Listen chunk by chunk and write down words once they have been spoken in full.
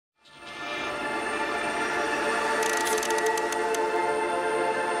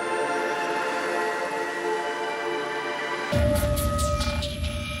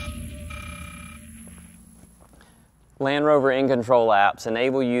Land Rover InControl apps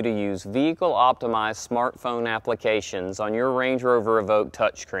enable you to use vehicle-optimized smartphone applications on your Range Rover Evoque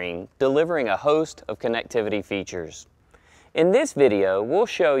touchscreen, delivering a host of connectivity features. In this video, we'll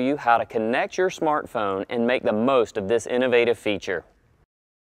show you how to connect your smartphone and make the most of this innovative feature.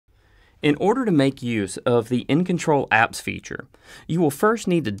 In order to make use of the InControl apps feature, you will first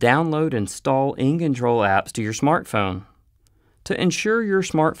need to download and install InControl apps to your smartphone. To ensure your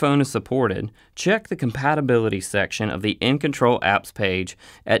smartphone is supported, check the compatibility section of the InControl apps page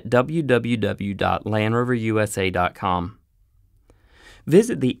at www.landroverusa.com.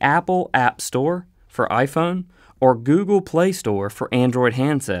 Visit the Apple App Store for iPhone or Google Play Store for Android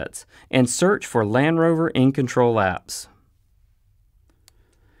handsets and search for Land Rover InControl apps.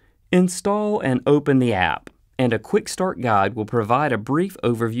 Install and open the app, and a quick start guide will provide a brief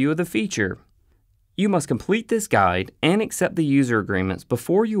overview of the feature. You must complete this guide and accept the user agreements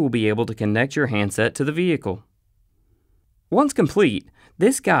before you will be able to connect your handset to the vehicle. Once complete,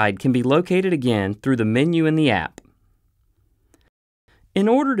 this guide can be located again through the menu in the app. In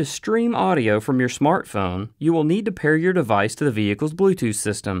order to stream audio from your smartphone, you will need to pair your device to the vehicle's Bluetooth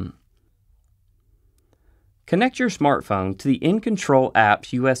system. Connect your smartphone to the InControl app's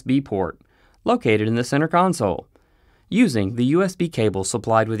USB port, located in the center console, using the USB cable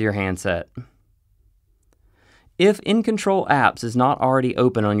supplied with your handset. If InControl apps is not already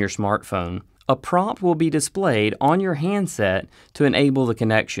open on your smartphone, a prompt will be displayed on your handset to enable the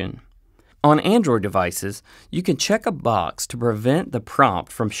connection. On Android devices, you can check a box to prevent the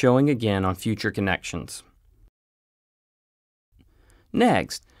prompt from showing again on future connections.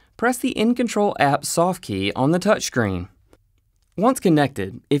 Next, press the InControl app soft key on the touchscreen. Once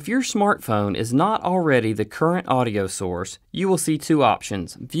connected, if your smartphone is not already the current audio source, you will see two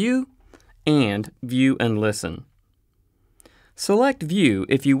options, View and View and Listen. Select View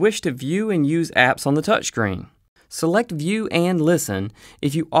if you wish to view and use apps on the touchscreen. Select View and Listen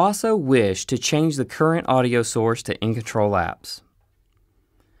if you also wish to change the current audio source to InControl apps.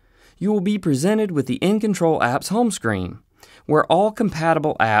 You will be presented with the InControl apps home screen, where all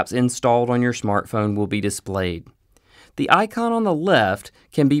compatible apps installed on your smartphone will be displayed. The icon on the left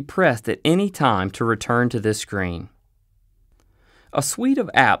can be pressed at any time to return to this screen. A suite of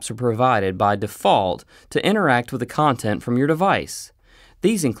apps are provided by default to interact with the content from your device.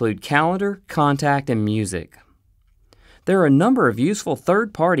 These include Calendar, Contact, and Music. There are a number of useful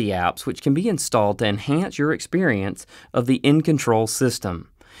third-party apps which can be installed to enhance your experience of the InControl system,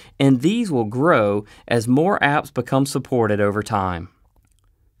 and these will grow as more apps become supported over time.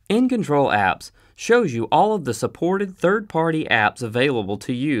 InControl apps shows you all of the supported third-party apps available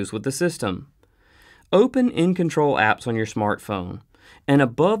to use with the system. Open InControl apps on your smartphone, and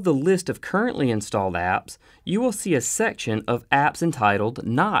above the list of currently installed apps, you will see a section of apps entitled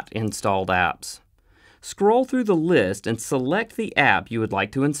Not Installed Apps. Scroll through the list and select the app you would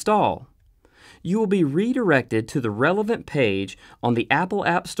like to install. You will be redirected to the relevant page on the Apple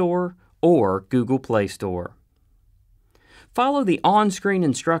App Store or Google Play Store. Follow the on-screen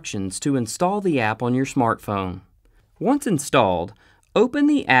instructions to install the app on your smartphone. Once installed, open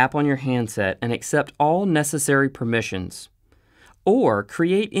the app on your handset and accept all necessary permissions, or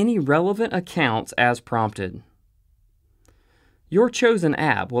create any relevant accounts as prompted. Your chosen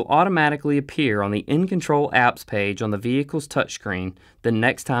app will automatically appear on the InControl apps page on the vehicle's touchscreen the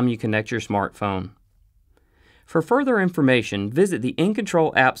next time you connect your smartphone. For further information, visit the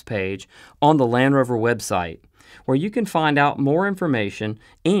InControl apps page on the Land Rover website, where you can find out more information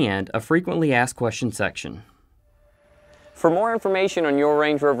and a frequently asked questions section. For more information on your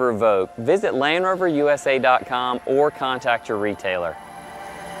Range Rover Evoque, visit LandRoverUSA.com or contact your retailer.